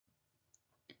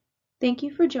Thank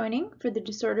you for joining for the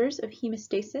Disorders of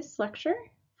Hemostasis lecture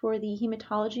for the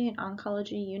Hematology and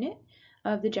Oncology unit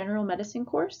of the General Medicine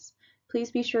course.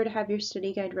 Please be sure to have your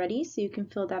study guide ready so you can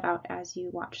fill that out as you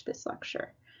watch this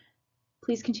lecture.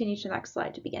 Please continue to the next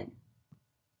slide to begin.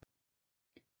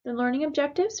 The learning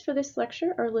objectives for this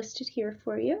lecture are listed here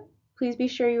for you. Please be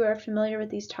sure you are familiar with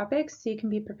these topics so you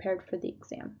can be prepared for the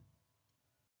exam.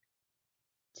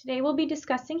 Today we'll be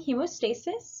discussing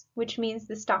hemostasis, which means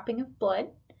the stopping of blood.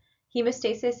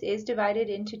 Hemostasis is divided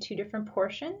into two different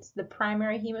portions, the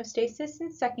primary hemostasis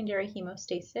and secondary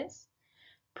hemostasis.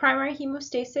 Primary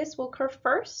hemostasis will occur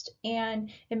first, and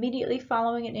immediately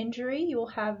following an injury, you will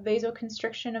have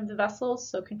vasoconstriction of the vessels,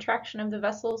 so contraction of the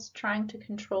vessels trying to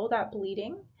control that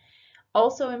bleeding.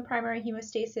 Also in primary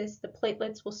hemostasis, the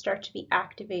platelets will start to be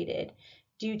activated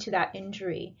due to that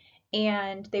injury,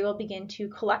 and they will begin to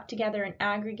collect together and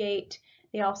aggregate.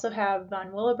 They also have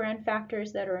von Willebrand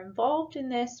factors that are involved in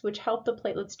this, which help the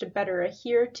platelets to better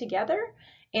adhere together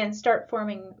and start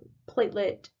forming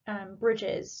platelet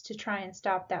bridges to try and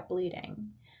stop that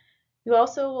bleeding. You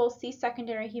also will see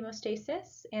secondary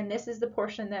hemostasis, and this is the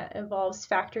portion that involves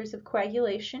factors of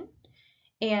coagulation.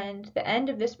 And the end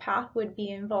of this path would be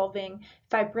involving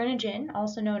fibrinogen,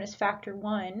 also known as factor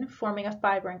 1, forming a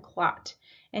fibrin clot.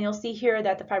 And you'll see here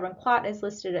that the fibrin clot is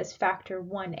listed as factor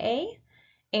 1A.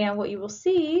 And what you will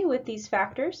see with these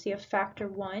factors, you have factor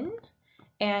 1,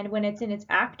 and when it's in its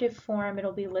active form,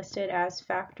 it'll be listed as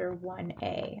factor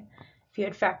 1A. If you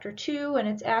had factor 2 and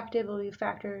it's active, it'll be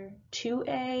factor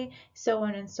 2A, so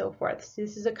on and so forth. So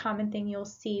this is a common thing you'll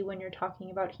see when you're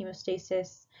talking about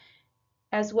hemostasis.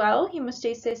 As well,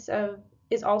 hemostasis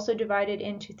is also divided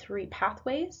into three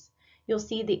pathways. You'll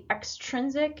see the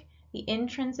extrinsic, the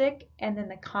intrinsic, and then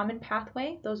the common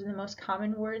pathway. Those are the most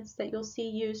common words that you'll see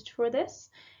used for this.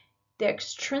 The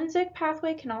extrinsic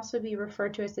pathway can also be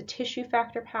referred to as the tissue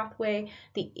factor pathway.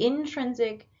 The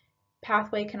intrinsic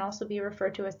pathway can also be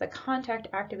referred to as the contact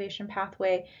activation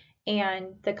pathway.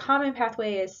 And the common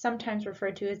pathway is sometimes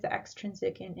referred to as the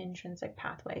extrinsic and intrinsic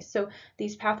pathway. So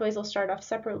these pathways will start off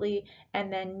separately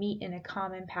and then meet in a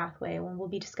common pathway, and we'll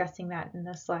be discussing that in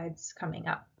the slides coming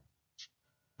up.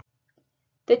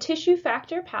 The tissue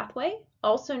factor pathway,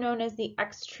 also known as the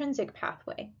extrinsic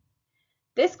pathway.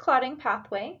 This clotting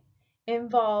pathway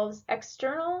involves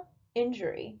external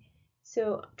injury,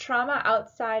 so trauma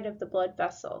outside of the blood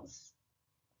vessels.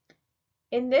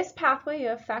 In this pathway, you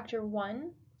have factor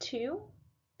 1, 2,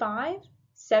 5,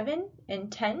 7,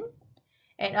 and 10.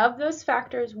 And of those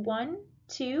factors, 1,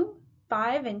 2,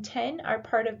 5, and 10 are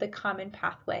part of the common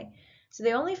pathway. So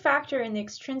the only factor in the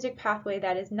extrinsic pathway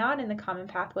that is not in the common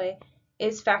pathway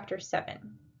is factor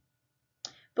 7.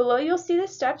 Below you'll see the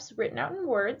steps written out in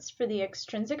words for the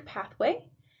extrinsic pathway,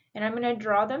 and I'm going to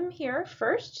draw them here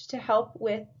first to help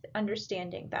with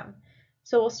understanding them.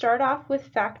 So we'll start off with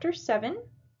factor 7,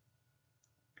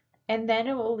 and then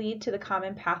it will lead to the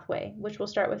common pathway, which will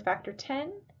start with factor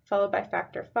 10, followed by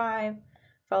factor 5,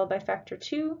 followed by factor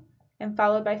 2, and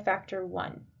followed by factor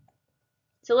 1.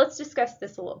 So let's discuss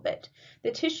this a little bit. The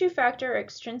tissue factor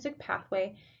extrinsic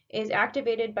pathway is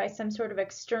activated by some sort of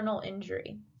external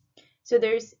injury. So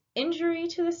there's injury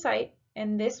to the site,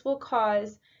 and this will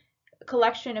cause a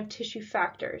collection of tissue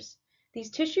factors.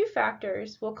 These tissue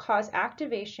factors will cause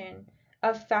activation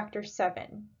of factor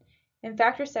 7, and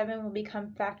factor 7 will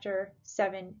become factor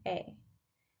 7A.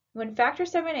 When factor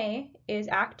 7A is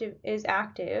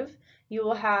active, you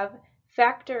will have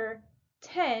factor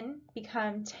 10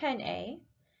 become 10A,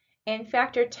 and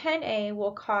factor 10A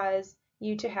will cause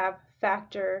you to have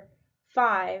factor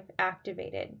 5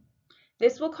 activated.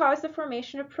 This will cause the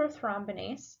formation of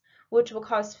prothrombinase, which will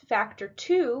cause factor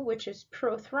 2, which is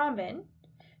prothrombin,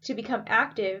 to become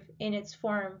active in its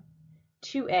form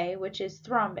 2A, which is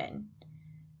thrombin.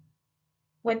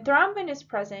 When thrombin is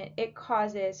present, it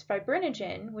causes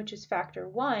fibrinogen, which is factor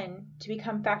 1, to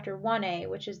become factor 1A,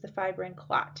 which is the fibrin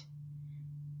clot.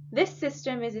 This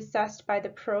system is assessed by the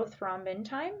prothrombin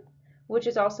time, which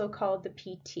is also called the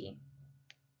PT.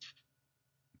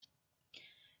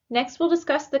 Next, we'll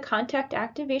discuss the contact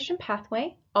activation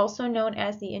pathway, also known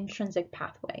as the intrinsic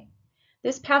pathway.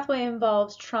 This pathway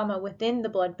involves trauma within the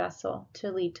blood vessel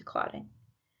to lead to clotting.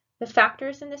 The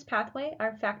factors in this pathway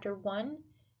are factor 1,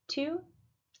 2,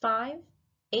 5,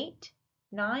 8,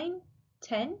 9,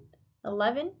 10,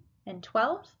 11, and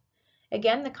 12.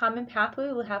 Again, the common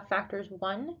pathway will have factors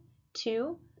 1,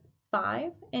 2,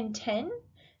 5, and 10.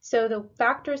 So the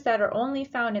factors that are only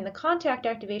found in the contact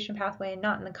activation pathway and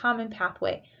not in the common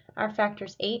pathway are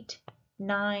factors 8,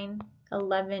 9,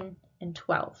 11, and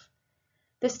 12.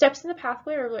 The steps in the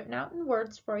pathway are written out in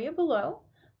words for you below,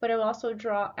 but I will also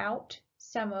draw out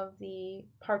some of the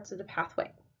parts of the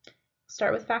pathway.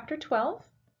 Start with factor 12,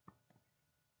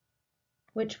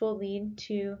 which will lead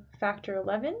to factor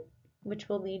 11, which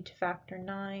will lead to factor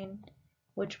 9,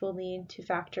 which will lead to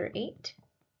factor 8,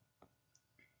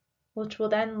 which will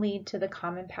then lead to the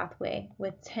common pathway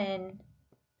with 10,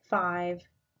 5,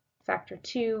 factor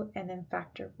 2, and then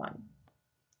factor 1.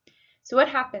 So what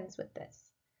happens with this?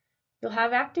 You'll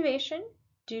have activation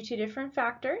due to different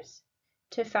factors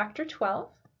to factor 12.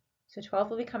 So 12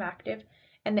 will become active,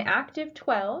 and the active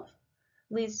 12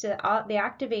 leads to the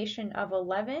activation of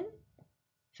 11,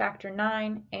 factor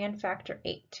 9, and factor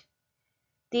 8.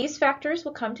 These factors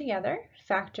will come together,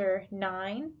 factor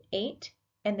 9, 8,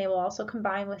 and they will also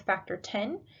combine with factor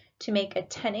 10 to make a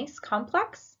tenase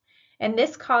complex, and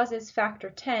this causes factor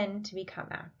 10 to become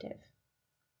active.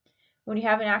 When you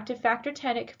have an active factor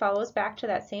 10, it follows back to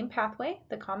that same pathway,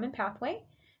 the common pathway.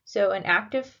 So an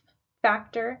active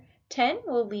factor 10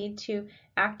 will lead to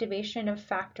activation of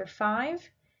factor 5,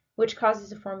 which causes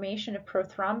the formation of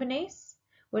prothrombinase,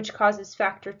 which causes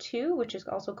factor 2, which is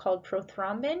also called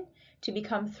prothrombin, to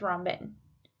become thrombin.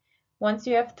 Once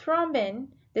you have thrombin,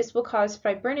 this will cause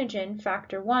fibrinogen,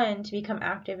 factor 1, to become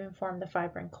active and form the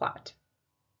fibrin clot.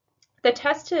 The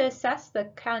test to assess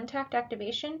the contact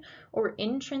activation or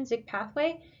intrinsic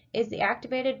pathway is the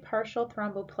activated partial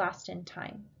thromboplastin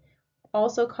time,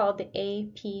 also called the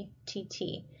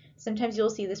APTT. Sometimes you'll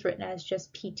see this written as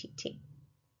just PTT.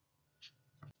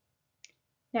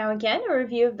 Now again, a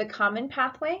review of the common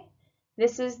pathway.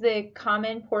 This is the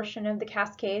common portion of the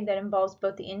cascade that involves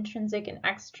both the intrinsic and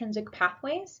extrinsic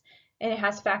pathways, and it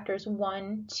has factors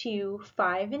 1, 2,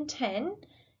 5, and 10.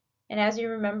 And as you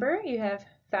remember, you have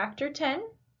factor 10,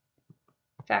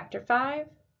 factor 5,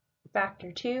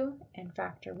 factor 2, and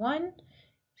factor 1.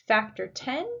 Factor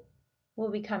 10 will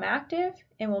become active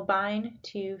and will bind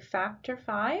to factor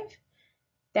 5.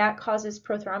 That causes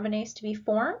prothrombinase to be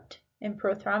formed, and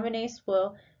prothrombinase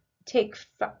will take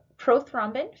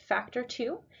prothrombin, factor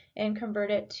 2, and convert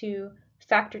it to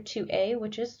factor 2A,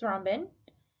 which is thrombin.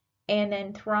 And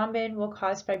then thrombin will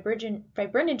cause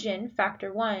fibrinogen,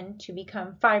 factor 1, to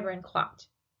become fibrin clot.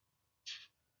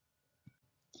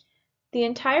 The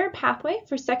entire pathway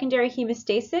for secondary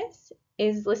hemostasis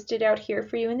is listed out here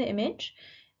for you in the image.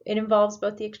 It involves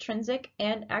both the extrinsic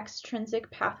and extrinsic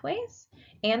pathways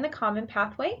and the common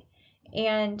pathway.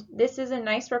 And this is a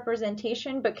nice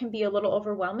representation, but can be a little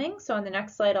overwhelming. So on the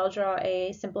next slide, I'll draw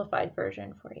a simplified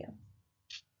version for you.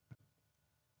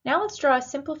 Now let's draw a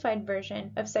simplified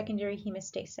version of secondary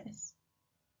hemostasis.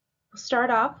 We'll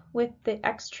start off with the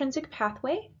extrinsic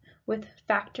pathway with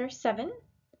factor 7,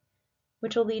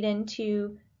 which will lead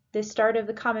into the start of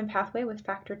the common pathway with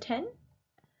factor 10,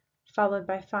 followed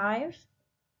by 5,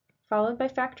 followed by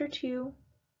factor 2,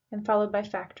 and followed by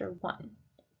factor 1.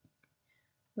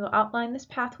 We'll outline this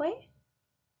pathway,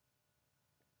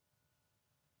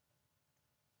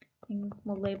 and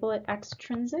we'll label it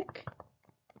extrinsic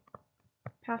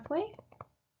pathway.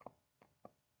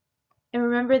 And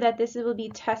remember that this will be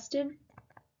tested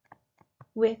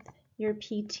with your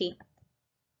PT.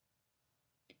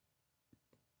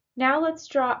 Now let's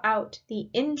draw out the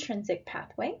intrinsic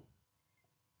pathway.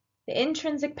 The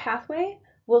intrinsic pathway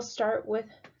will start with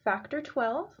factor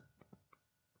 12,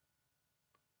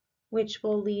 which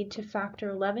will lead to factor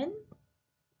 11,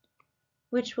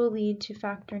 which will lead to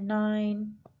factor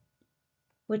 9,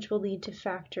 which will lead to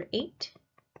factor 8,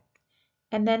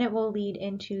 and then it will lead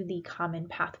into the common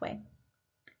pathway.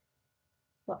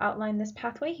 We'll outline this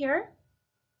pathway here.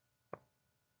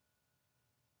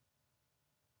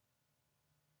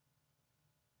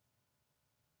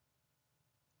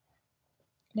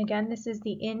 And again, this is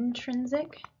the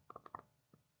intrinsic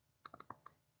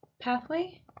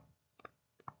pathway,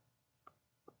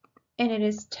 and it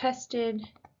is tested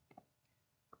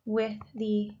with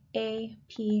the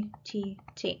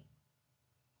APTT.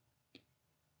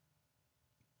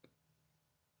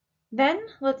 Then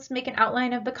let's make an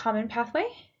outline of the common pathway,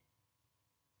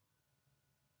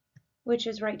 which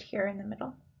is right here in the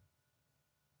middle.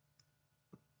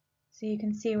 So you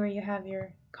can see where you have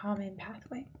your common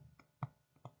pathway.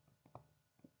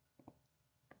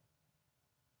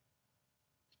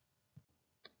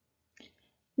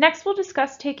 Next, we'll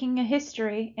discuss taking a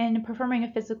history and performing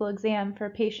a physical exam for a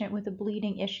patient with a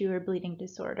bleeding issue or bleeding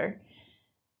disorder.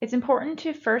 It's important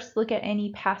to first look at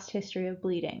any past history of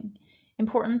bleeding.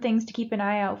 Important things to keep an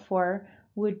eye out for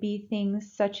would be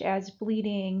things such as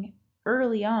bleeding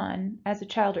early on as a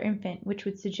child or infant, which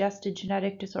would suggest a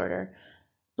genetic disorder.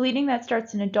 Bleeding that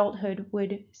starts in adulthood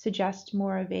would suggest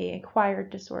more of an acquired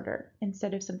disorder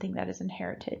instead of something that is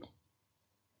inherited.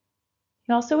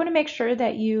 You also want to make sure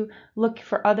that you look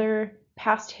for other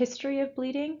past history of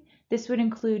bleeding. This would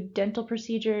include dental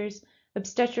procedures,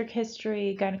 obstetric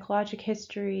history, gynecologic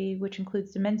history, which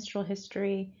includes the menstrual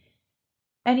history,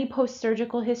 any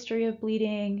post-surgical history of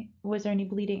bleeding, was there any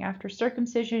bleeding after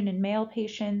circumcision in male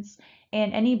patients,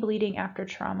 and any bleeding after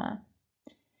trauma.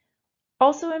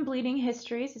 Also in bleeding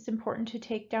histories, it's important to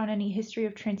take down any history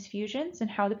of transfusions and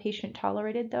how the patient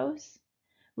tolerated those.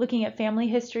 Looking at family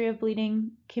history of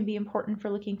bleeding can be important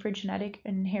for looking for genetic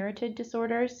and inherited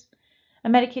disorders. A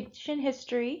medication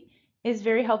history is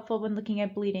very helpful when looking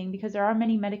at bleeding because there are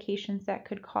many medications that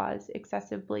could cause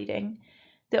excessive bleeding.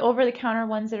 The over-the-counter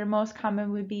ones that are most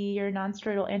common would be your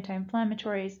non-steroidal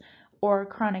anti-inflammatories or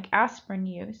chronic aspirin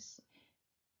use.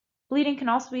 Bleeding can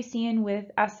also be seen with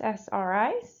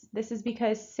SSRIs. This is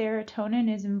because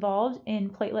serotonin is involved in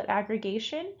platelet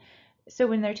aggregation. So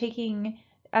when they're taking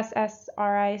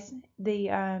SSRIs,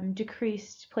 the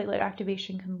decreased platelet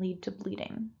activation can lead to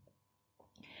bleeding.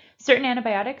 Certain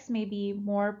antibiotics may be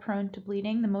more prone to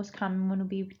bleeding. The most common one would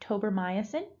be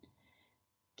tobramycin.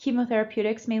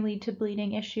 Chemotherapeutics may lead to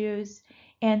bleeding issues,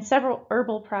 and several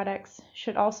herbal products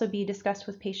should also be discussed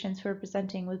with patients who are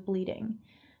presenting with bleeding.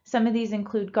 Some of these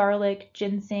include garlic,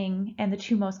 ginseng, and the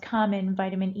two most common,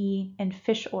 vitamin E and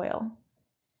fish oil.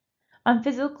 On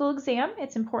physical exam,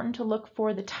 it's important to look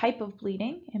for the type of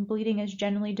bleeding, and bleeding is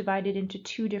generally divided into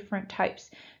two different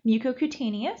types.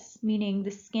 Mucocutaneous, meaning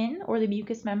the skin or the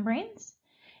mucous membranes,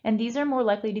 and these are more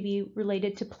likely to be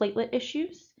related to platelet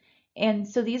issues, and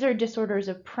so these are disorders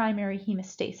of primary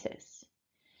hemostasis.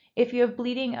 If you have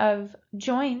bleeding of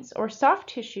joints or soft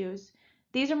tissues,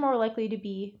 these are more likely to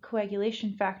be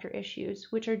coagulation factor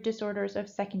issues, which are disorders of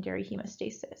secondary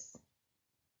hemostasis.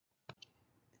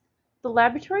 The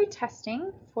laboratory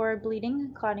testing for bleeding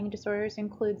and clotting disorders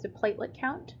includes a platelet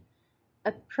count,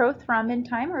 a prothrombin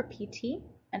time or PT,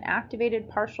 an activated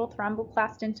partial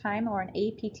thromboplastin time or an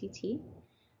APTT,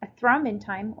 a thrombin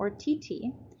time or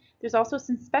TT. There's also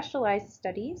some specialized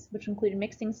studies, which include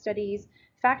mixing studies,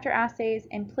 factor assays,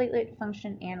 and platelet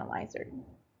function analyzer.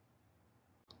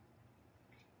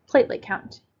 Platelet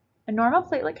count. A normal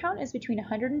platelet count is between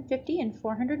 150 and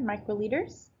 400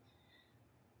 microliters.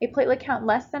 A platelet count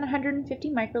less than 150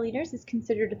 microliters is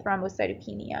considered a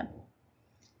thrombocytopenia.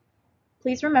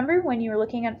 Please remember when you're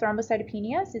looking at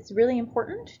thrombocytopenias, it's really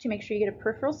important to make sure you get a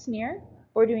peripheral smear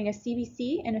or doing a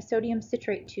CBC in a sodium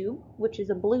citrate tube, which is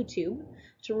a blue tube,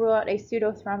 to rule out a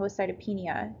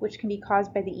pseudothrombocytopenia, which can be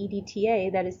caused by the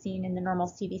EDTA that is seen in the normal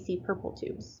CBC purple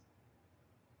tubes.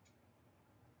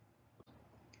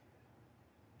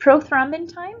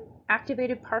 Prothrombin time,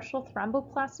 activated partial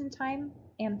thromboplastin time,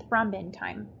 and thrombin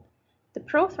time. The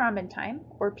prothrombin time,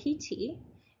 or PT,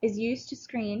 is used to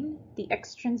screen the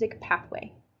extrinsic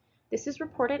pathway. This is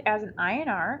reported as an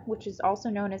INR, which is also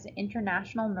known as an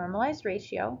international normalized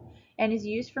ratio, and is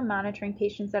used for monitoring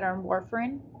patients that are on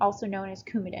warfarin, also known as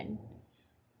Coumadin.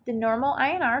 The normal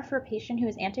INR for a patient who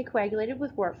is anticoagulated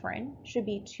with warfarin should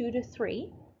be 2 to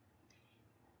 3.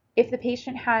 If the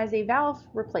patient has a valve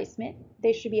replacement,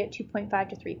 they should be at 2.5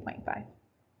 to 3.5.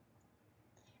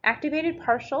 Activated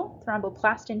partial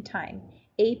thromboplastin time,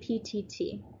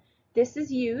 APTT. This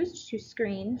is used to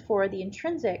screen for the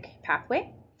intrinsic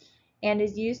pathway and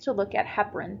is used to look at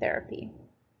heparin therapy.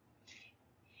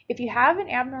 If you have an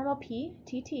abnormal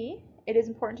PTT, it is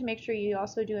important to make sure you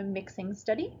also do a mixing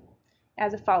study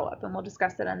as a follow-up, and we'll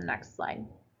discuss that on the next slide.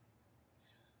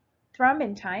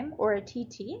 Thrombin time, or a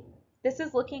TT. This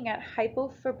is looking at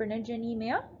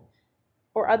hypofibrinogenemia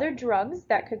or other drugs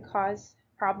that could cause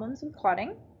problems with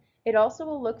clotting. It also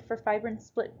will look for fibrin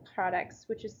split products,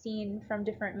 which is seen from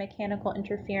different mechanical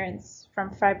interference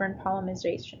from fibrin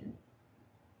polymerization.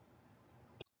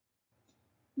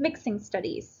 Mixing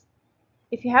studies.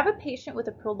 If you have a patient with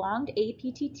a prolonged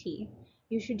APTT,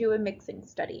 you should do a mixing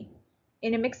study.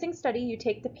 In a mixing study, you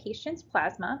take the patient's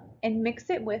plasma and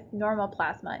mix it with normal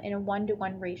plasma in a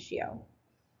 1-to-1 ratio.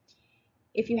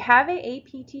 If you have an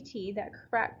APTT that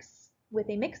corrects with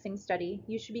a mixing study,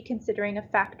 you should be considering a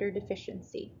factor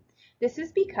deficiency. This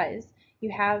is because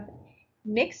you have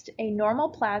mixed a normal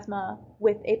plasma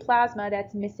with a plasma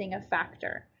that's missing a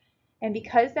factor. And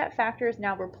because that factor is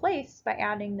now replaced by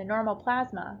adding the normal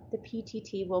plasma, the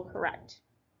PTT will correct.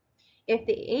 If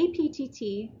the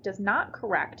APTT does not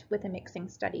correct with a mixing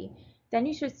study, then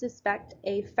you should suspect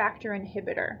a factor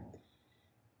inhibitor.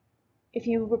 If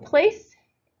you replace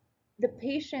the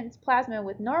patient's plasma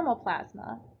with normal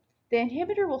plasma, the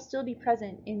inhibitor will still be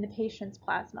present in the patient's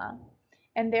plasma,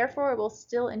 and therefore it will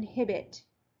still inhibit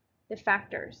the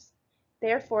factors.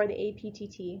 Therefore, the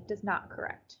APTT does not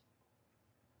correct.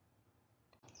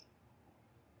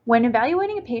 When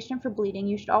evaluating a patient for bleeding,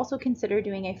 you should also consider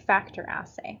doing a factor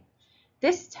assay.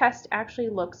 This test actually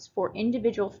looks for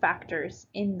individual factors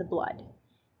in the blood.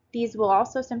 These will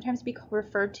also sometimes be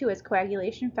referred to as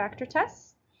coagulation factor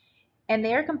tests, and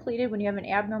they are completed when you have an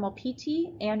abnormal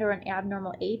PT and or an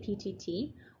abnormal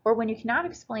APTT, or when you cannot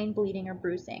explain bleeding or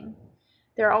bruising.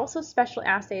 There are also special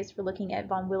assays for looking at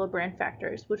von Willebrand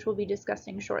factors, which we'll be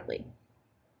discussing shortly.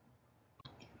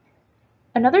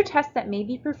 Another test that may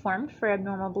be performed for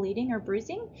abnormal bleeding or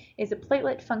bruising is a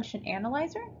platelet function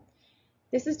analyzer.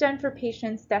 This is done for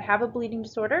patients that have a bleeding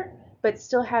disorder but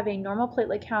still have a normal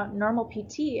platelet count, normal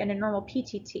PT, and a normal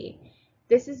PTT.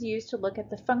 This is used to look at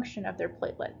the function of their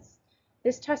platelets.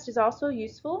 This test is also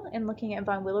useful in looking at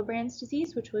von Willebrand's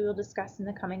disease, which we will discuss in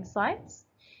the coming slides.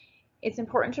 It's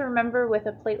important to remember with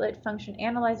a platelet function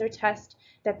analyzer test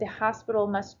that the hospital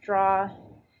must draw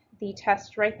the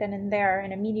test right then and there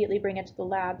and immediately bring it to the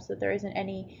lab so that there isn't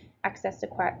any excess to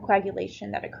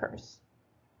coagulation that occurs.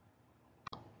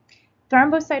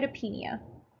 Thrombocytopenia.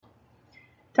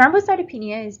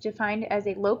 Thrombocytopenia is defined as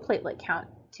a low platelet count.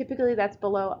 Typically that's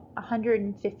below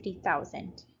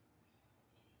 150,000.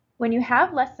 When you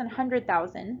have less than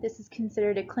 100,000, this is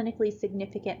considered a clinically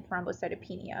significant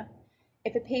thrombocytopenia.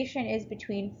 If a patient is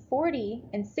between 40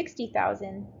 and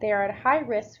 60,000, they are at high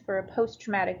risk for a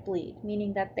post-traumatic bleed,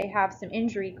 meaning that they have some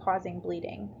injury causing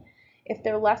bleeding. If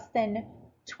they're less than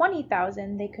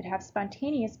 20,000, they could have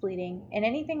spontaneous bleeding, and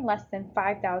anything less than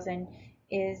 5,000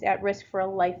 is at risk for a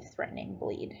life-threatening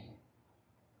bleed.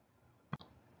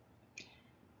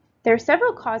 There are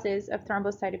several causes of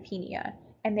thrombocytopenia,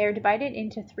 and they are divided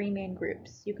into three main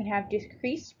groups. You can have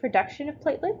decreased production of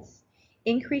platelets,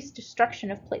 increased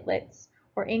destruction of platelets,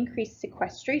 or increased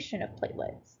sequestration of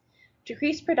platelets.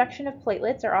 Decreased production of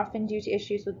platelets are often due to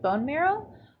issues with bone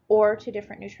marrow or to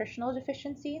different nutritional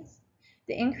deficiencies.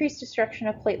 The increased destruction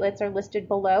of platelets are listed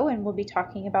below, and we'll be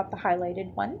talking about the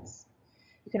highlighted ones.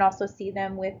 You can also see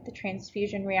them with the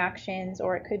transfusion reactions,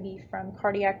 or it could be from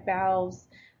cardiac valves,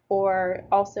 or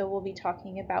also we'll be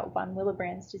talking about von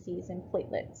Willebrand's disease and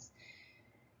platelets.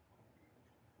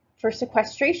 For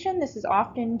sequestration, this is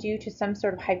often due to some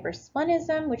sort of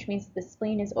hypersplenism, which means that the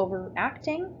spleen is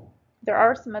overacting. There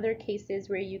are some other cases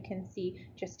where you can see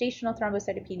gestational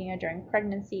thrombocytopenia during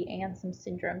pregnancy and some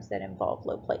syndromes that involve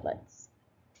low platelets.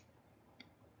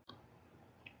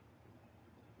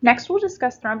 Next, we'll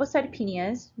discuss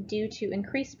thrombocytopenias due to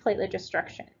increased platelet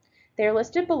destruction. They are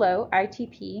listed below: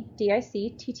 ITP,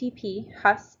 DIC, TTP,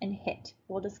 HUS, and HIT.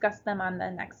 We'll discuss them on the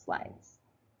next slides.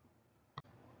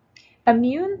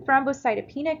 Immune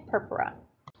thrombocytopenic purpura.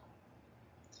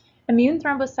 Immune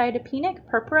thrombocytopenic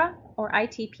purpura, or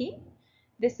ITP.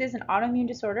 This is an autoimmune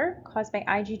disorder caused by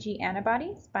IgG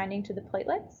antibodies binding to the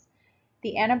platelets.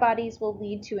 The antibodies will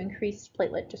lead to increased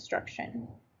platelet destruction.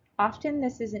 Often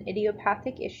this is an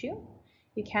idiopathic issue.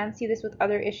 You can see this with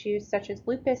other issues such as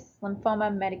lupus,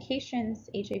 lymphoma, medications,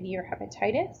 HIV, or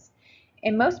hepatitis.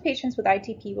 And most patients with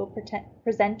ITP will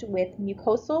present with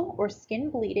mucosal or skin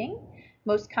bleeding,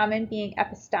 most common being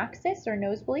epistaxis or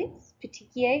nosebleeds,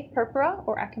 petechiae, purpura,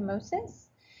 or ecchymosis.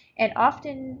 And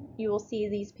often you will see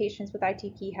these patients with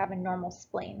ITP have a normal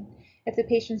spleen. If the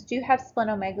patients do have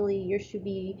splenomegaly, you should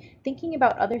be thinking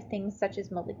about other things such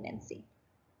as malignancy.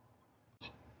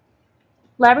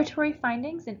 Laboratory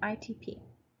findings in ITP.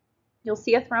 You'll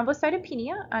see a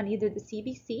thrombocytopenia on either the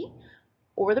CBC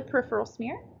or the peripheral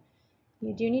smear.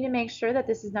 You do need to make sure that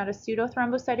this is not a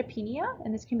pseudothrombocytopenia,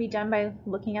 and this can be done by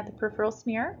looking at the peripheral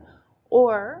smear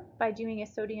or by doing a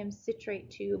sodium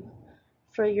citrate tube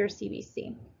for your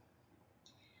CBC.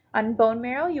 On bone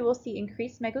marrow, you will see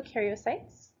increased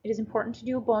megakaryocytes. It is important to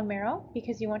do a bone marrow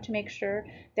because you want to make sure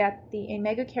that the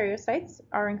megakaryocytes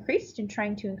are increased and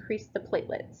trying to increase the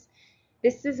platelets.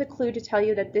 This is a clue to tell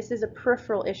you that this is a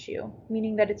peripheral issue,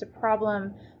 meaning that it's a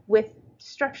problem with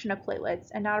destruction of platelets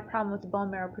and not a problem with the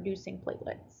bone marrow producing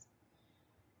platelets.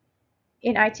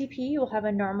 In ITP, you will have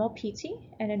a normal PT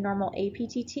and a normal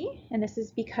APTT, and this is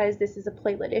because this is a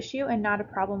platelet issue and not a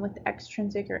problem with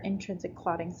extrinsic or intrinsic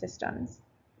clotting systems.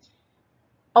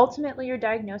 Ultimately, your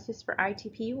diagnosis for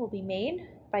ITP will be made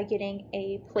by getting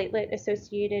a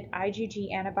platelet-associated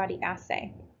IgG antibody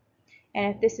assay.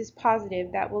 And if this is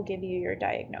positive, that will give you your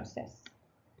diagnosis.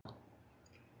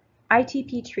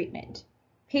 ITP treatment.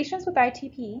 Patients with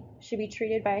ITP should be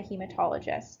treated by a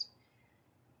hematologist.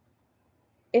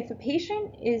 If a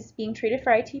patient is being treated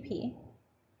for ITP,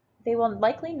 they will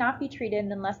likely not be treated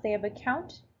unless they have a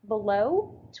count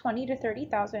below 20 to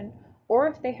 30,000 or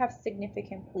if they have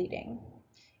significant bleeding.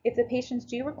 If the patients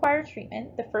do require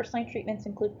treatment, the first-line treatments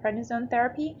include prednisone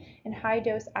therapy and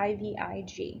high-dose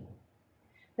IVIG.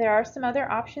 There are some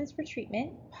other options for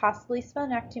treatment, possibly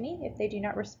splenectomy if they do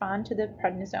not respond to the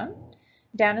prednisone.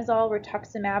 Danazol,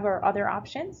 rituximab are other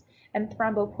options, and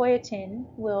thrombopoietin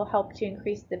will help to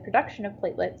increase the production of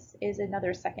platelets is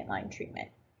another second-line treatment.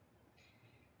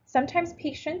 Sometimes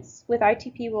patients with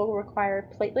ITP will require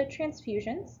platelet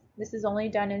transfusions. This is only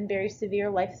done in very severe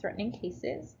life-threatening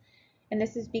cases, and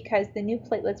this is because the new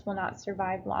platelets will not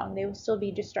survive long. They will still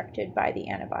be destructed by the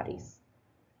antibodies.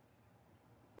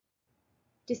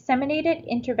 Disseminated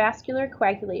intravascular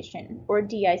coagulation, or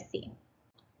DIC.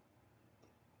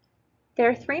 There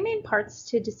are three main parts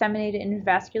to disseminated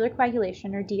intravascular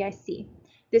coagulation, or DIC.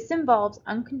 This involves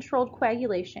uncontrolled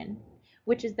coagulation,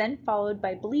 which is then followed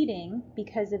by bleeding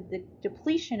because of the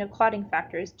depletion of clotting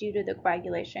factors due to the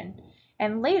coagulation,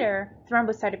 and later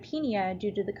thrombocytopenia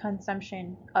due to the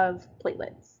consumption of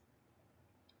platelets.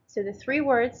 So the three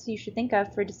words you should think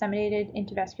of for disseminated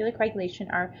intravascular coagulation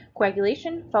are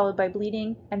coagulation, followed by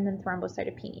bleeding, and then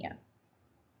thrombocytopenia.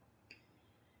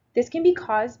 This can be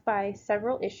caused by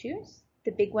several issues,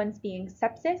 the big ones being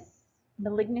sepsis,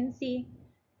 malignancy,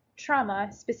 trauma,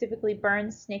 specifically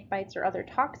burns, snake bites, or other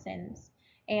toxins,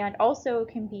 and also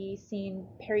can be seen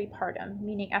peripartum,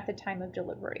 meaning at the time of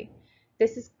delivery.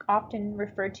 This is often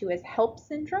referred to as HELP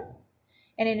syndrome,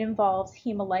 and it involves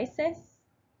hemolysis,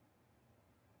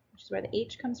 which is where the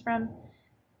H comes from,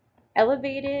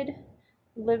 elevated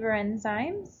liver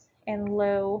enzymes, and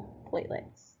low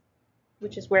platelets,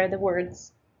 which is where the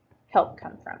words HELP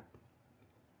come from.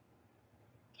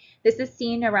 This is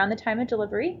seen around the time of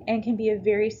delivery and can be a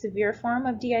very severe form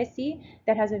of DIC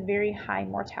that has a very high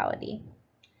mortality.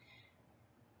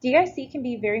 DIC can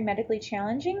be very medically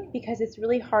challenging because it's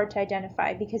really hard to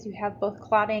identify because you have both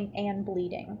clotting and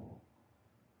bleeding.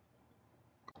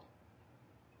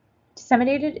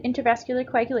 Disseminated intravascular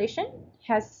coagulation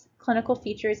has clinical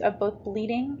features of both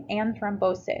bleeding and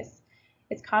thrombosis.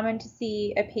 It's common to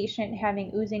see a patient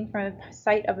having oozing from a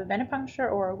site of a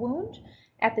venipuncture or a wound.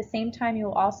 At the same time, you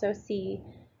will also see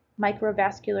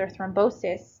microvascular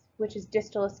thrombosis, which is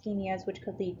distal ischemias, which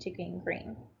could lead to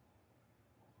gangrene.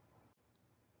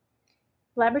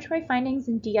 Laboratory findings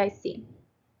in DIC.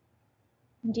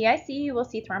 In DIC, you will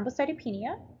see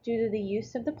thrombocytopenia due to the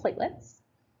use of the platelets.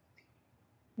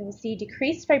 You will see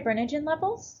decreased fibrinogen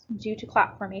levels due to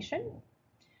clot formation.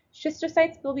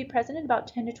 Schistocytes will be present in about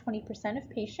 10 to 20% of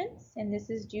patients, and this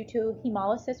is due to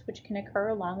hemolysis, which can occur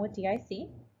along with DIC.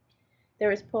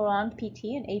 There is prolonged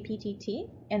PT and APTT,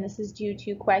 and this is due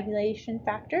to coagulation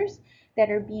factors that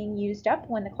are being used up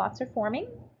when the clots are forming.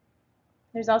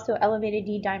 There's also elevated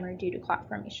D-dimer due to clot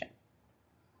formation.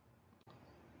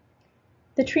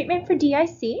 The treatment for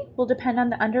DIC will depend on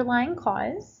the underlying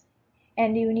cause,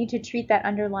 and you need to treat that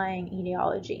underlying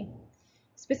etiology.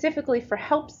 Specifically for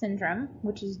HELP syndrome,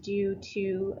 which is due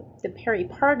to the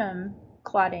peripartum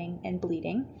clotting and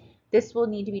bleeding, this will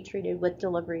need to be treated with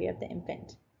delivery of the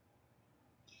infant.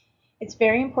 It's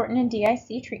very important in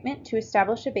DIC treatment to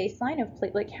establish a baseline of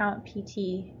platelet count,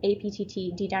 PT,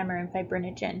 APTT, D-dimer, and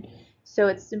fibrinogen. So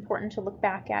it's important to look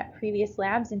back at previous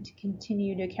labs and to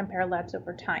continue to compare labs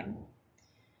over time.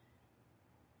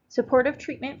 Supportive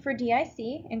treatment for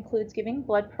DIC includes giving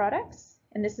blood products,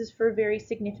 and this is for very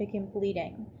significant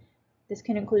bleeding. This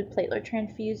can include platelet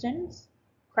transfusions,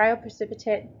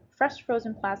 cryoprecipitate, fresh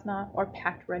frozen plasma, or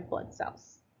packed red blood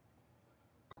cells.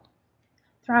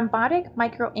 Thrombotic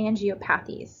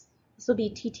microangiopathies. This will be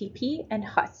TTP and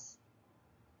HUS.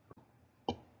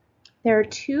 There are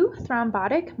two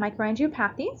thrombotic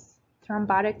microangiopathies,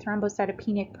 thrombotic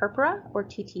thrombocytopenic purpura, or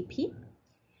TTP,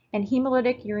 and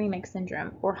hemolytic uremic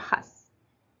syndrome, or HUS.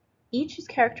 Each is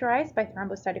characterized by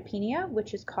thrombocytopenia,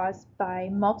 which is caused by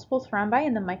multiple thrombi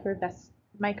in the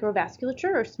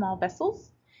microvasculature, or small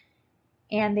vessels.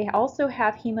 And they also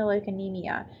have hemolytic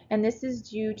anemia, and this is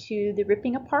due to the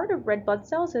ripping apart of red blood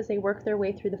cells as they work their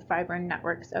way through the fibrin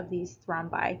networks of these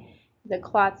thrombi. The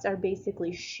clots are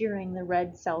basically shearing the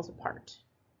red cells apart.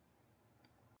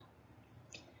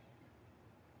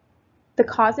 The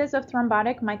causes of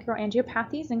thrombotic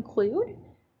microangiopathies include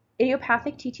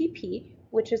idiopathic TTP,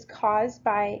 which is caused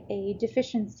by a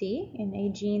deficiency in a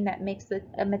gene that makes a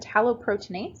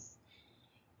metalloproteinase,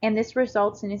 and this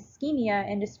results in ischemia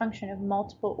and dysfunction of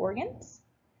multiple organs.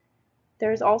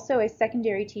 There is also a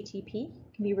secondary TTP,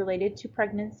 can be related to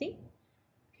pregnancy.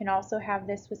 Can also have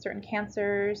this with certain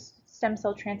cancers, stem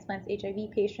cell transplants,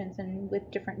 HIV patients, and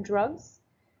with different drugs.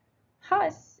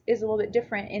 HUS is a little bit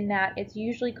different in that it's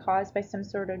usually caused by some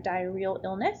sort of diarrheal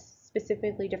illness,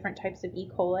 specifically different types of E.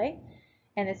 coli,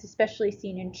 and it's especially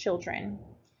seen in children.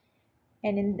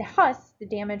 And in the HUS, the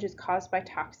damage is caused by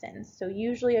toxins. So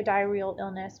usually a diarrheal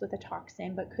illness with a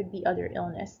toxin, but could be other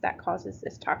illness that causes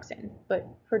this toxin, but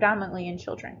predominantly in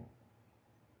children.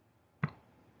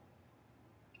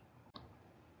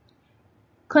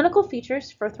 Clinical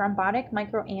features for thrombotic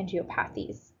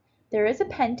microangiopathies. There is a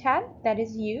pentad that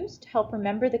is used to help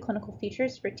remember the clinical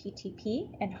features for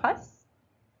TTP and HUS,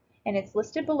 and it's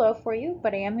listed below for you,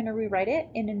 but I am going to rewrite it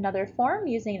in another form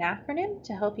using an acronym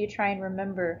to help you try and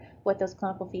remember what those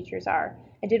clinical features are.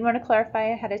 I did want to clarify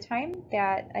ahead of time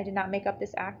that I did not make up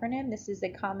this acronym. This is a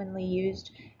commonly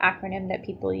used acronym that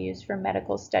people use for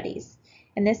medical studies.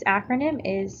 And this acronym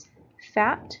is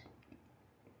FAT,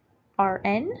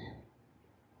 RN,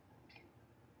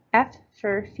 F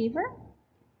for fever,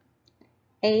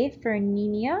 A for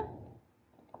anemia,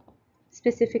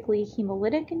 specifically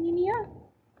hemolytic anemia,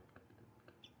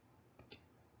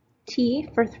 T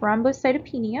for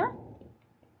thrombocytopenia,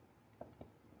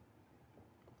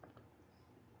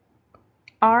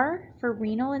 R for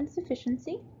renal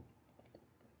insufficiency,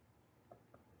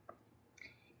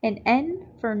 and N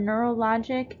for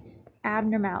neurologic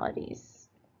abnormalities.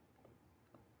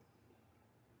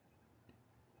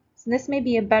 So this may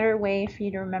be a better way for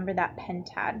you to remember that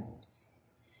pentad.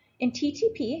 In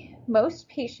TTP, most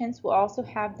patients will also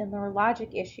have the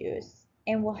neurologic issues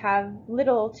and will have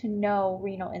little to no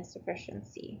renal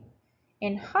insufficiency.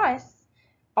 In HUS,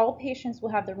 all patients will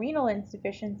have the renal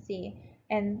insufficiency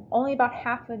and only about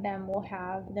half of them will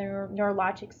have their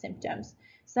neurologic symptoms.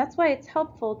 So that's why it's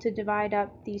helpful to divide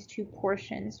up these two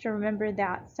portions to remember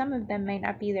that some of them may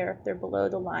not be there if they're below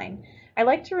the line. I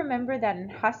like to remember that in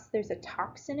HUS there's a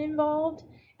toxin involved,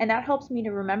 and that helps me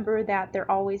to remember that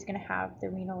they're always going to have the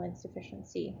renal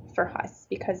insufficiency for HUS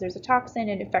because there's a toxin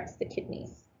and it affects the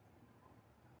kidneys.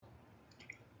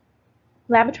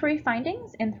 Laboratory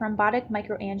findings in thrombotic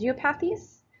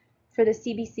microangiopathies. For the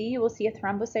CBC, you will see a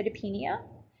thrombocytopenia.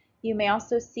 You may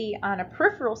also see on a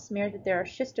peripheral smear that there are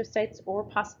schistocytes or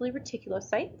possibly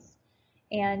reticulocytes,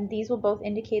 and these will both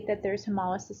indicate that there's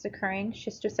hemolysis occurring.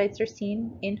 Schistocytes are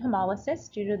seen in hemolysis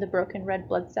due to the broken red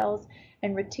blood cells,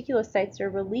 and reticulocytes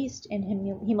are released in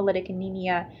hemolytic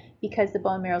anemia because the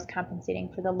bone marrow is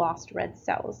compensating for the lost red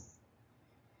cells.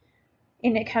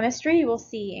 In chemistry, you will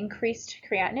see increased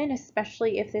creatinine,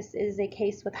 especially if this is a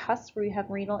case with HUS where you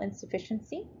have renal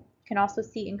insufficiency. You can also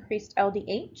see increased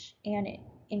LDH and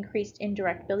increased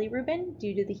indirect bilirubin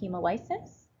due to the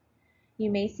hemolysis. You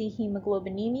may see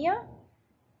hemoglobinemia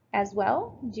as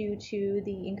well due to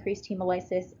the increased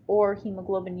hemolysis, or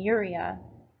hemoglobinuria,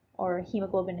 or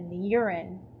hemoglobin in the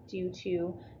urine due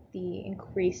to the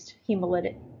increased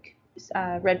hemolytic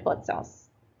red blood cells.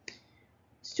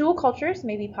 Stool cultures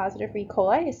may be positive for E.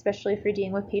 coli, especially if you're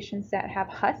dealing with patients that have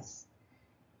HUS.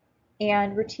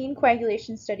 And routine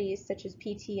coagulation studies such as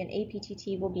PT and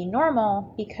APTT will be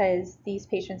normal because these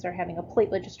patients are having a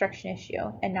platelet destruction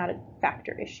issue and not a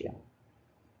factor issue.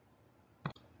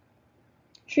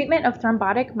 Treatment of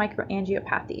thrombotic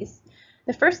microangiopathies.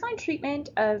 The first-line treatment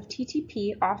of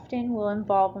TTP often will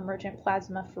involve emergent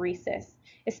plasmapheresis,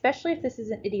 especially if this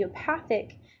is an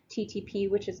idiopathic TTP,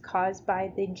 which is caused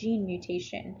by the gene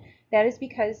mutation. That is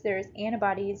because there's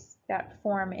antibodies that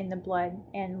form in the blood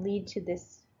and lead to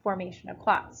this formation of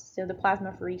clots. So the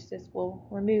plasmapheresis will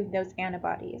remove those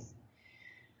antibodies.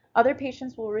 Other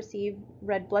patients will receive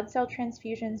red blood cell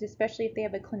transfusions, especially if they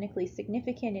have a clinically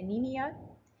significant anemia.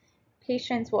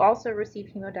 Patients will also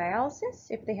receive hemodialysis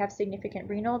if they have significant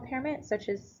renal impairment, such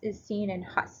as is seen in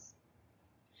HUS.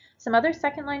 Some other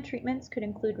second-line treatments could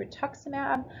include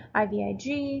rituximab,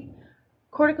 IVIG,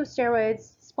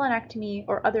 corticosteroids, splenectomy,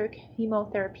 or other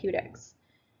chemotherapeutics.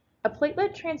 A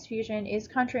platelet transfusion is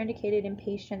contraindicated in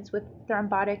patients with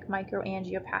thrombotic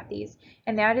microangiopathies,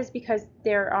 and that is because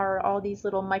there are all these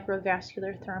little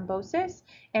microvascular thrombosis,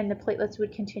 and the platelets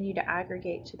would continue to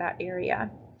aggregate to that area.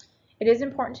 It is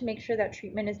important to make sure that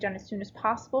treatment is done as soon as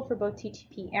possible for both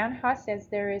TTP and HUS, as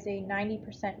there is a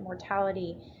 90%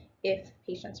 mortality if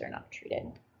patients are not treated.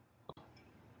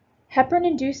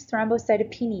 Heparin-induced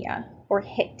thrombocytopenia, or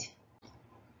HIT.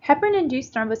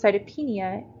 Heparin-induced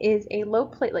thrombocytopenia is a low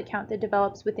platelet count that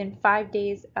develops within 5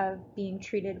 days of being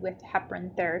treated with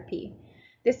heparin therapy.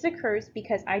 This occurs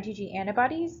because IgG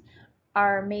antibodies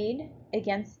are made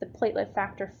against the platelet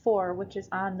factor 4, which is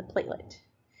on the platelet.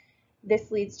 This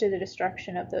leads to the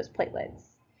destruction of those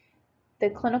platelets.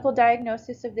 The clinical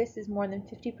diagnosis of this is more than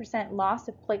 50% loss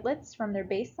of platelets from their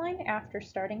baseline after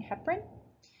starting heparin.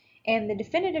 And the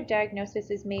definitive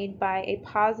diagnosis is made by a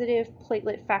positive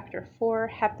platelet factor 4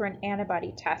 heparin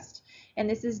antibody test. And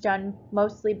this is done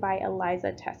mostly by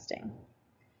ELISA testing.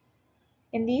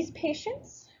 In these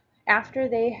patients, after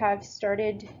they have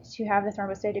started to have the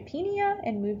thrombocytopenia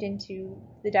and moved into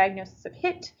the diagnosis of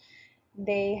HIT,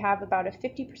 they have about a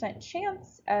 50%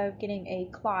 chance of getting a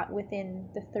clot within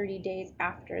the 30 days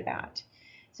after that.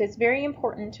 So it's very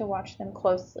important to watch them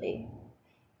closely.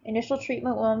 Initial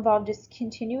treatment will involve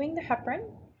discontinuing the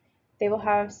heparin. They will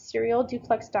have serial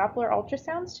duplex Doppler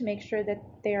ultrasounds to make sure that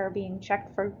they are being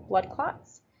checked for blood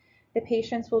clots. The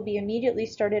patients will be immediately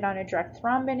started on a direct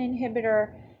thrombin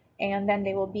inhibitor, and then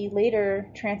they will be later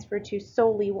transferred to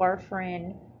solely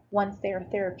warfarin once they are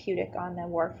therapeutic on the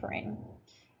warfarin.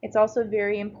 It's also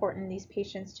very important in these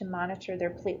patients to monitor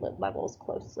their platelet levels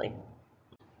closely.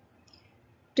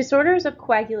 Disorders of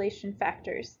coagulation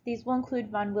factors. These will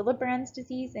include von Willebrand's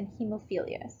disease and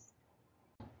hemophilias.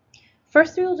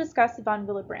 First, we will discuss von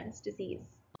Willebrand's disease.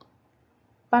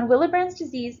 Von Willebrand's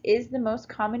disease is the most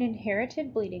common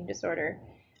inherited bleeding disorder,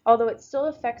 although it still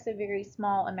affects a very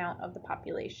small amount of the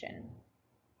population.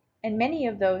 And many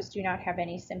of those do not have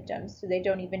any symptoms, so they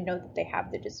don't even know that they have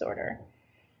the disorder.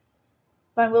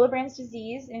 Von Willebrand's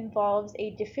disease involves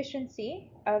a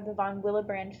deficiency of the von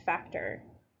Willebrand factor,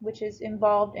 which is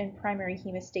involved in primary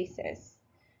hemostasis.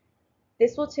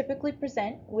 This will typically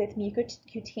present with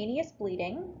mucocutaneous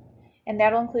bleeding, and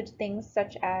that will include things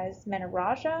such as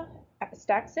menorrhagia,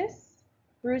 epistaxis,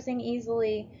 bruising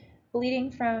easily, bleeding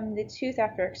from the tooth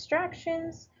after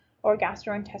extractions, or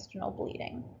gastrointestinal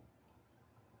bleeding.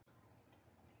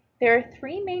 There are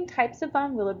three main types of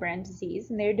von Willebrand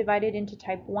disease, and they are divided into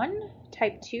type 1,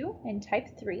 type 2, and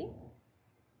type 3.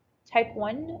 Type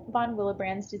 1 von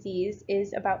Willebrand's disease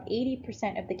is about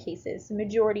 80% of the cases, the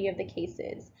majority of the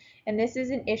cases, and this is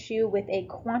an issue with a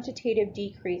quantitative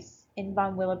decrease in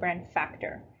von Willebrand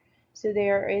factor. So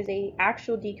there is an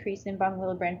actual decrease in von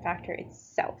Willebrand factor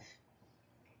itself.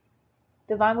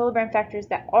 The von Willebrand factors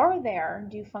that are there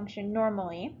do function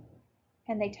normally,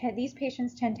 and these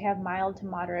patients tend to have mild to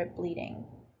moderate bleeding.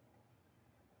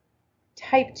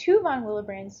 Type 2 von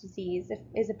Willebrand's disease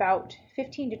is about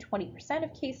 15 to 20%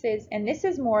 of cases, and this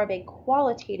is more of a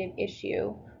qualitative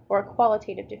issue or a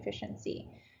qualitative deficiency.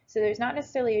 So there's not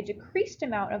necessarily a decreased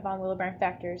amount of von Willebrand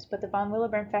factors, but the von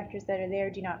Willebrand factors that are there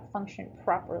do not function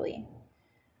properly.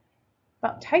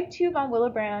 But type 2 von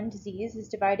Willebrand disease is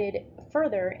divided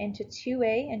further into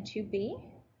 2A and 2B,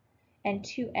 and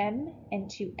 2M and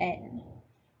 2N.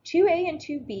 2A and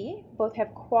 2B both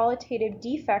have qualitative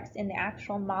defects in the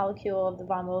actual molecule of the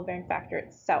von Willebrand factor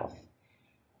itself.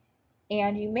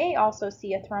 And you may also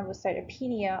see a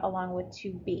thrombocytopenia along with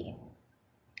 2B.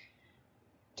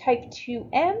 Type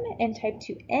 2M and type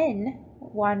 2N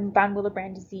von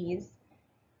Willebrand disease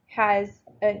has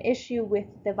an issue with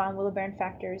the von Willebrand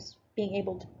factors being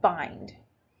able to bind.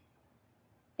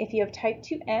 If you have type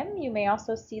 2M, you may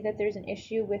also see that there's an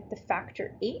issue with the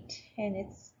factor 8 and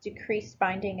its decreased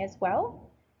binding as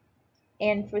well.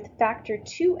 And with factor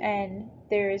 2N,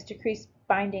 there is decreased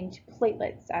binding to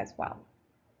platelets as well.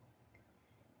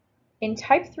 In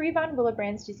type 3 von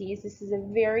Willebrand's disease, this is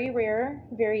a very rare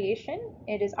variation.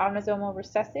 It is autosomal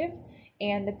recessive,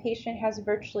 and the patient has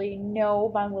virtually no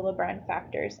von Willebrand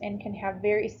factors and can have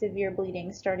very severe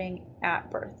bleeding starting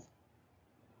at birth.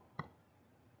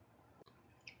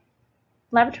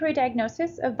 Laboratory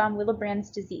diagnosis of von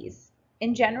Willebrand's disease.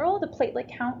 In general, the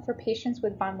platelet count for patients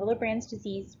with von Willebrand's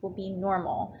disease will be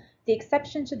normal. The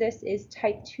exception to this is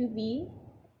type 2B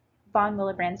von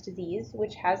Willebrand's disease,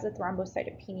 which has a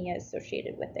thrombocytopenia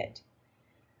associated with it.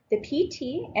 The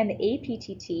PT and the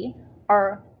APTT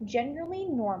are generally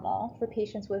normal for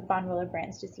patients with von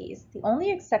Willebrand's disease. The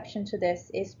only exception to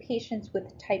this is patients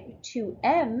with type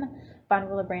 2M von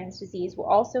Willebrand's disease will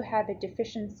also have a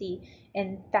deficiency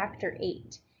in factor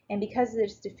 8. And because of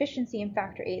this deficiency in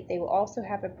factor 8, they will also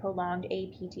have a prolonged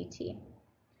APTT.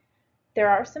 There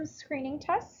are some screening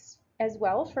tests as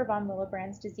well for von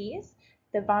Willebrand's disease.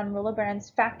 The von Willebrand's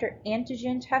factor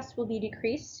antigen test will be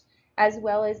decreased, as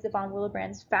well as the von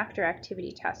Willebrand's factor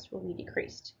activity test will be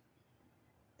decreased.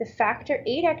 The factor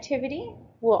 8 activity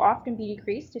will often be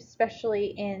decreased, especially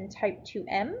in type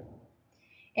 2M.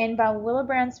 And von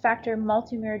Willebrand's factor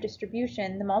multimer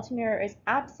distribution, the multimer is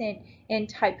absent in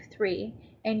type 3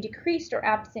 and decreased or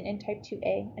absent in type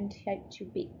 2A and type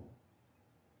 2B.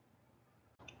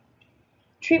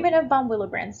 Treatment of von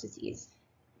Willebrand's disease.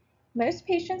 Most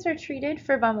patients are treated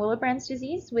for von Willebrand's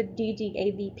disease with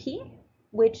DDAVP,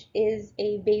 which is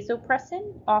a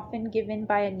vasopressin often given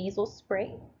by a nasal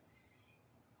spray.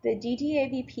 The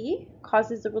DDAVP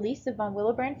causes the release of von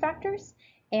Willebrand factors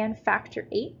and factor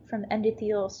 8 from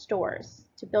endothelial stores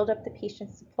to build up the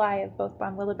patient's supply of both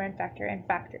von Willebrand factor and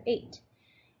factor 8.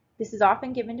 This is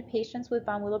often given to patients with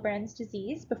von Willebrand's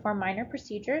disease before minor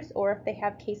procedures or if they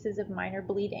have cases of minor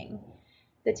bleeding.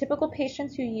 The typical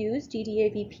patients who use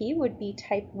DDAVP would be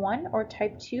type 1 or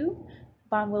type 2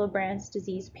 von Willebrand's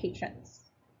disease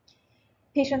patients.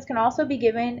 Patients can also be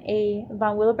given a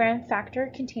von Willebrand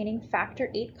factor containing factor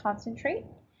 8 concentrate.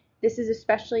 This is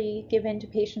especially given to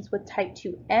patients with type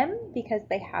 2M because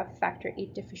they have factor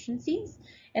VIII deficiencies,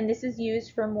 and this is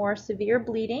used for more severe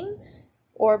bleeding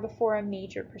or before a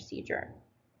major procedure.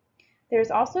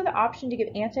 There's also the option to give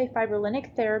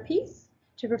antifibrinolytic therapies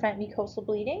to prevent mucosal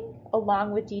bleeding,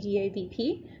 along with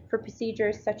DDAVP for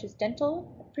procedures such as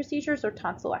dental procedures or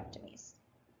tonsillectomies.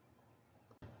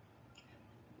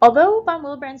 Although von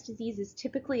Willebrand's disease is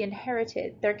typically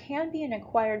inherited, there can be an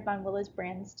acquired von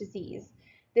Willebrand's disease.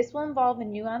 This will involve a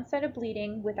new onset of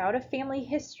bleeding without a family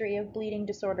history of bleeding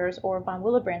disorders or von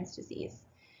Willebrand's disease.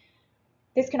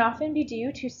 This can often be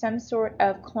due to some sort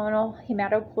of clonal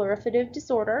hematoproliferative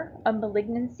disorder, a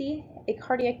malignancy, a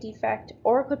cardiac defect,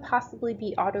 or it could possibly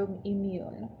be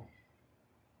autoimmune.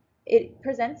 It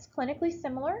presents clinically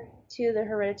similar to the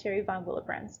hereditary von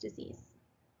Willebrand's disease.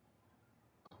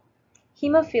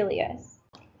 Hemophilias.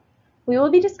 We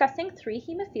will be discussing 3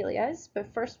 hemophilias,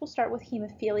 but first we'll start with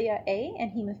hemophilia A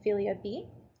and hemophilia B.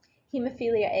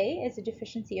 Hemophilia A is a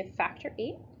deficiency of factor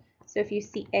VIII. So if you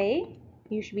see A,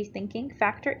 you should be thinking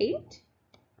factor VIII.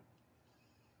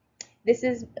 This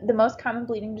is the most common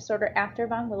bleeding disorder after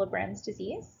von Willebrand's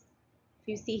disease. If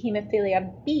you see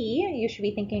hemophilia B, you should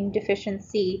be thinking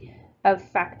deficiency of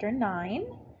factor IX.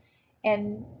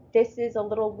 And this is a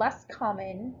little less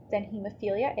common than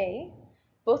hemophilia A.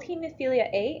 Both hemophilia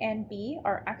A and B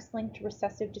are X-linked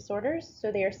recessive disorders,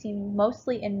 so they are seen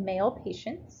mostly in male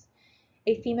patients.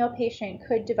 A female patient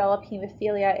could develop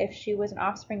hemophilia if she was an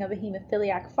offspring of a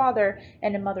hemophiliac father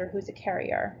and a mother who's a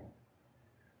carrier.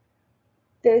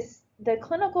 The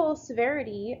clinical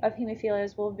severity of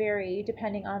hemophilias will vary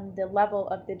depending on the level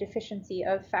of the deficiency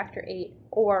of factor VIII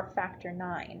or factor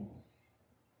IX.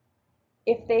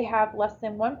 If they have less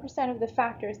than 1% of the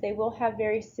factors, they will have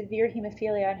very severe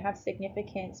hemophilia and have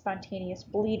significant spontaneous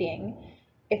bleeding.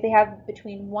 If they have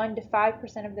between 1 to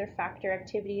 5% of their factor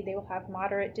activity, they will have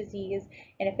moderate disease,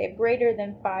 and if they have greater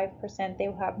than 5%, they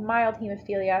will have mild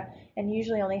hemophilia and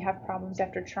usually only have problems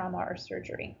after trauma or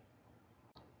surgery.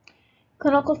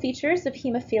 Clinical features of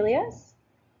hemophilias.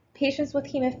 Patients with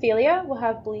hemophilia will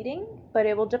have bleeding, but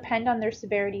it will depend on their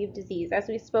severity of disease. As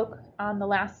we spoke on the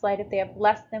last slide, if they have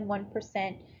less than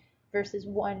 1% versus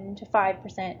 1 to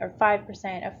 5% or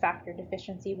 5% of factor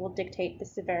deficiency will dictate the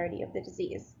severity of the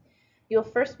disease. You'll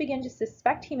first begin to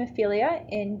suspect hemophilia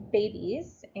in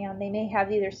babies, and they may have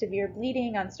either severe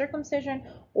bleeding on circumcision,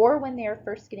 or when they are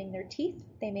first getting their teeth,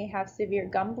 they may have severe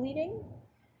gum bleeding.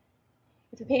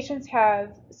 If the patients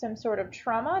have some sort of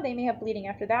trauma, they may have bleeding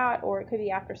after that, or it could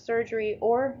be after surgery,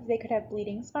 or they could have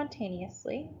bleeding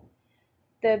spontaneously.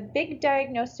 The big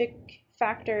diagnostic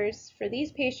factors for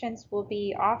these patients will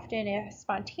be often a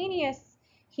spontaneous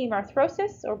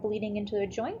hemarthrosis or bleeding into a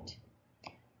joint,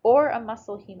 or a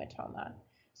muscle hematoma.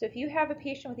 So if you have a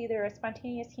patient with either a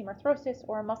spontaneous hemarthrosis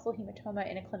or a muscle hematoma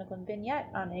in a clinical vignette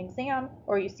on an exam,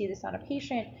 or you see this on a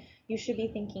patient, you should be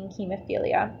thinking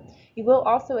hemophilia. You will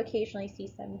also occasionally see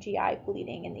some GI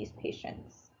bleeding in these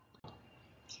patients.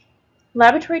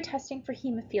 Laboratory testing for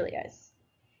hemophilias.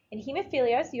 In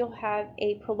hemophilias, you'll have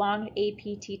a prolonged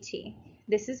APTT.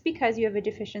 This is because you have a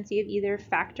deficiency of either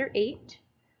factor VIII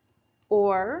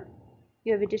or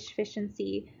you have a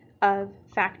deficiency of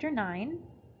factor IX.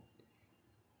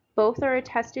 Both are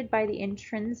attested by the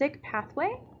intrinsic pathway,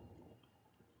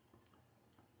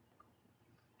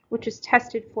 which is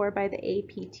tested for by the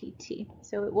APTT.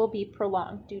 So it will be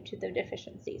prolonged due to the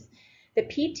deficiencies. The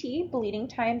PT, bleeding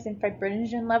times, and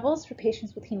fibrinogen levels for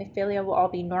patients with hemophilia will all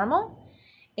be normal.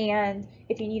 And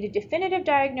if you need a definitive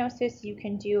diagnosis, you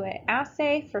can do an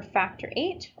assay for factor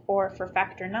VIII or for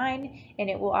factor IX, and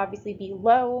it will obviously be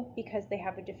low because they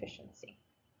have a deficiency.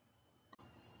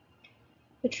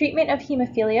 The treatment of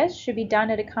hemophilias should be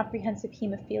done at a comprehensive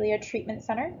hemophilia treatment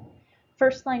center.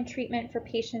 First-line treatment for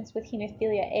patients with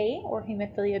hemophilia A or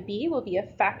hemophilia B will be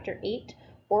a factor VIII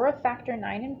or a factor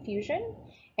IX infusion,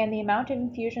 and the amount of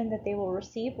infusion that they will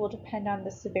receive will depend on the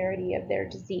severity of their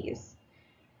disease.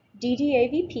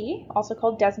 DDAVP, also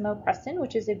called desmopressin,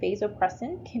 which is a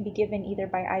vasopressin, can be given either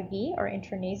by IV or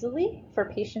intranasally for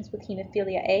patients with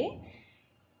hemophilia A,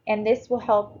 and this will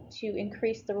help to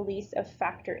increase the release of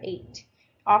factor VIII.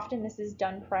 Often this is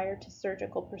done prior to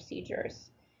surgical procedures.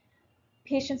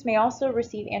 Patients may also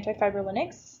receive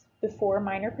antifibrinolytics before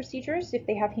minor procedures if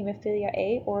they have hemophilia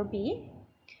A or B.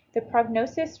 The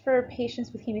prognosis for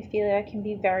patients with hemophilia can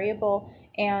be variable,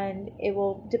 and it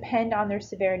will depend on their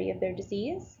severity of their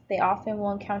disease. They often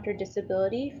will encounter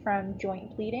disability from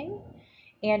joint bleeding,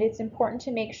 and it's important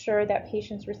to make sure that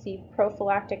patients receive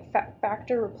prophylactic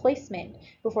factor replacement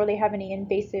before they have any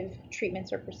invasive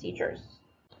treatments or procedures.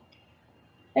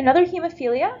 Another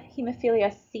hemophilia,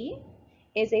 hemophilia C,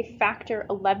 is a factor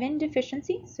 11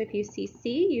 deficiency. So if you see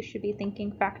C, you should be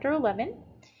thinking factor 11.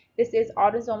 This is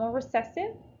autosomal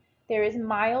recessive. There is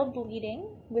mild bleeding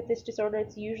with this disorder.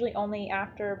 It's usually only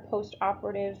after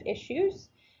post-operative issues.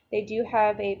 They do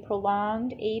have a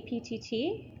prolonged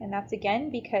APTT, and that's again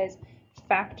because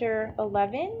factor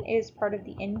 11 is part of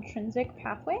the intrinsic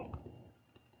pathway.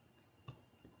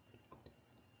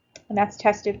 And that's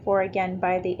tested for again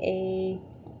by the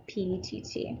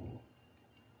APTT.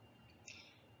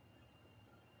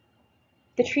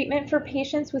 The treatment for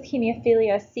patients with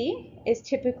hemophilia C is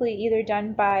typically either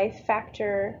done by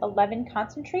factor 11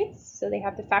 concentrates, so they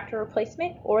have the factor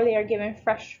replacement, or they are given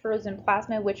fresh frozen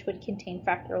plasma, which would contain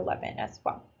factor 11 as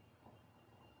well.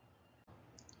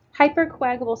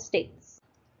 Hypercoagulable states.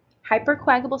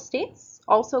 Hypercoagulable states,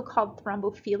 also called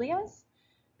thrombophilias,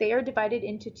 they are divided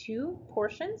into two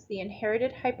portions, the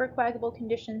inherited hypercoagulable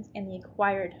conditions and the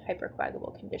acquired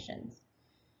hypercoagulable conditions.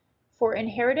 For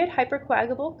inherited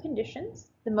hypercoagulable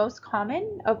conditions, the most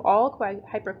common of all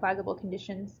hypercoagulable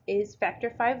conditions is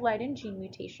factor V Leiden gene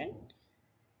mutation.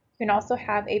 You can also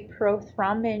have a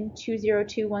prothrombin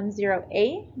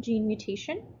 20210A gene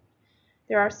mutation.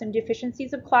 There are some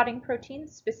deficiencies of clotting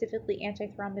proteins, specifically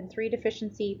antithrombin 3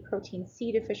 deficiency, protein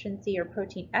C deficiency, or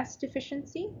protein S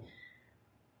deficiency.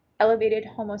 Elevated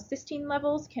homocysteine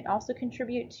levels can also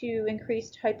contribute to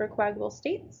increased hypercoagulable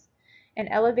states, and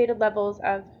elevated levels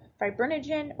of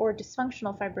fibrinogen or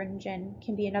dysfunctional fibrinogen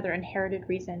can be another inherited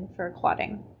reason for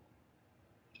clotting.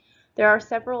 There are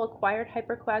several acquired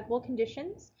hypercoagulable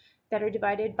conditions that are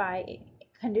divided by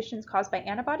conditions caused by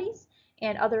antibodies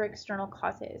and other external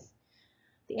causes.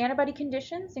 The antibody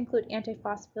conditions include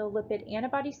antiphospholipid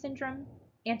antibody syndrome,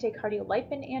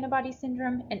 anticardiolipin antibody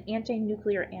syndrome, and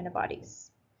anti-nuclear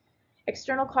antibodies.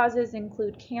 External causes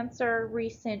include cancer,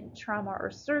 recent trauma or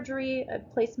surgery,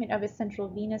 placement of a central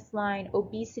venous line,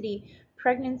 obesity,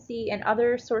 pregnancy, and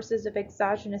other sources of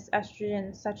exogenous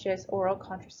estrogen such as oral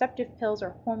contraceptive pills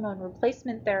or hormone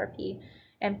replacement therapy,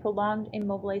 and prolonged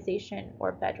immobilization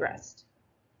or bed rest.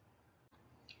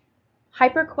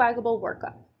 Hypercoagulable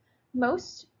workup.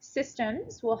 Most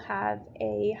systems will have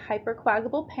a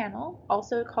hypercoagulable panel,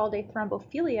 also called a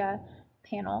thrombophilia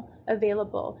panel,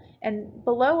 available, and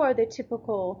below are the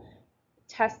typical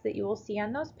tests that you will see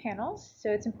on those panels. So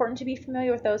it's important to be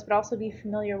familiar with those, but also be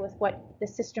familiar with what the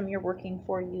system you're working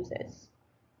for uses.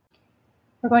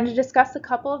 We're going to discuss a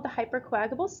couple of the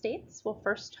hypercoagulable states. We'll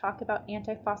first talk about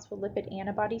antiphospholipid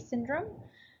antibody syndrome.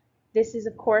 This is,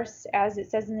 of course, as it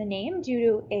says in the name, due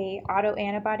to an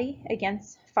autoantibody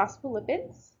against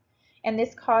phospholipids, and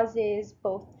this causes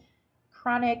both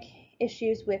chronic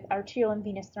issues with arterial and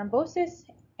venous thrombosis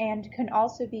and can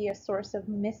also be a source of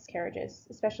miscarriages,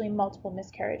 especially multiple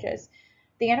miscarriages.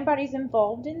 The antibodies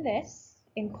involved in this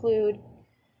include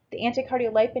the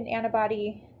anticardiolipin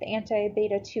antibody, the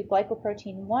anti-beta-2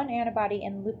 glycoprotein 1 antibody,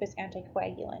 and lupus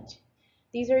anticoagulant.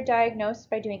 These are diagnosed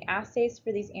by doing assays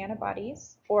for these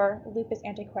antibodies or lupus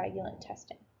anticoagulant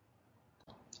testing.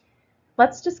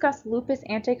 Let's discuss lupus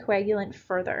anticoagulant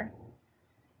further.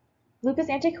 Lupus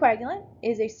anticoagulant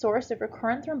is a source of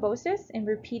recurrent thrombosis and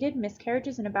repeated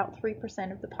miscarriages in about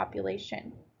 3% of the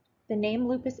population. The name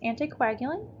lupus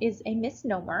anticoagulant is a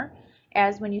misnomer,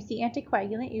 as when you see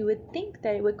anticoagulant, you would think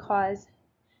that it would cause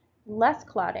less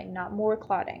clotting, not more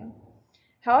clotting.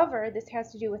 However, this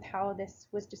has to do with how this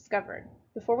was discovered.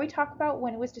 Before we talk about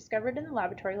when it was discovered in the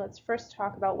laboratory, let's first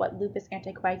talk about what lupus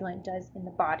anticoagulant does in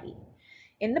the body.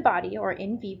 In the body, or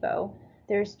in vivo,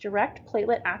 there's direct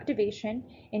platelet activation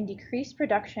and decreased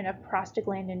production of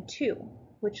prostaglandin 2,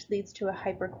 which leads to a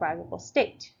hypercoagulable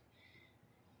state.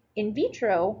 In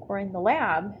vitro, or in the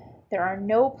lab, there are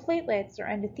no platelets or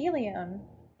endothelium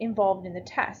involved in the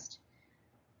test.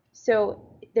 So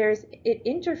it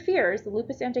interferes, the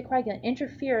lupus anticoagulant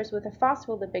interferes with the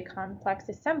phospholipid complex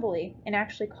assembly and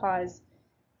actually causes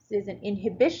an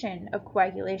inhibition of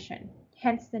coagulation,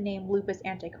 hence the name lupus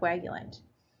anticoagulant.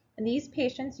 In these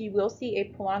patients, you will see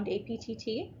a prolonged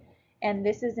APTT, and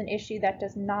this is an issue that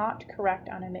does not correct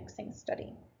on a mixing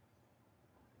study.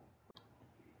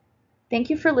 Thank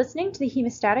you for listening to the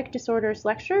Hemostatic Disorders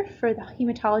lecture for the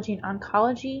Hematology and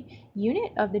Oncology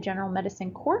unit of the General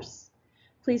Medicine course.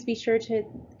 Please be sure to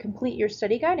complete your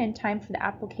study guide in time for the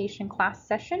application class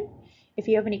session. If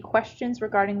you have any questions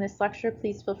regarding this lecture,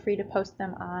 please feel free to post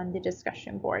them on the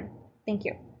discussion board. Thank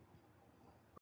you.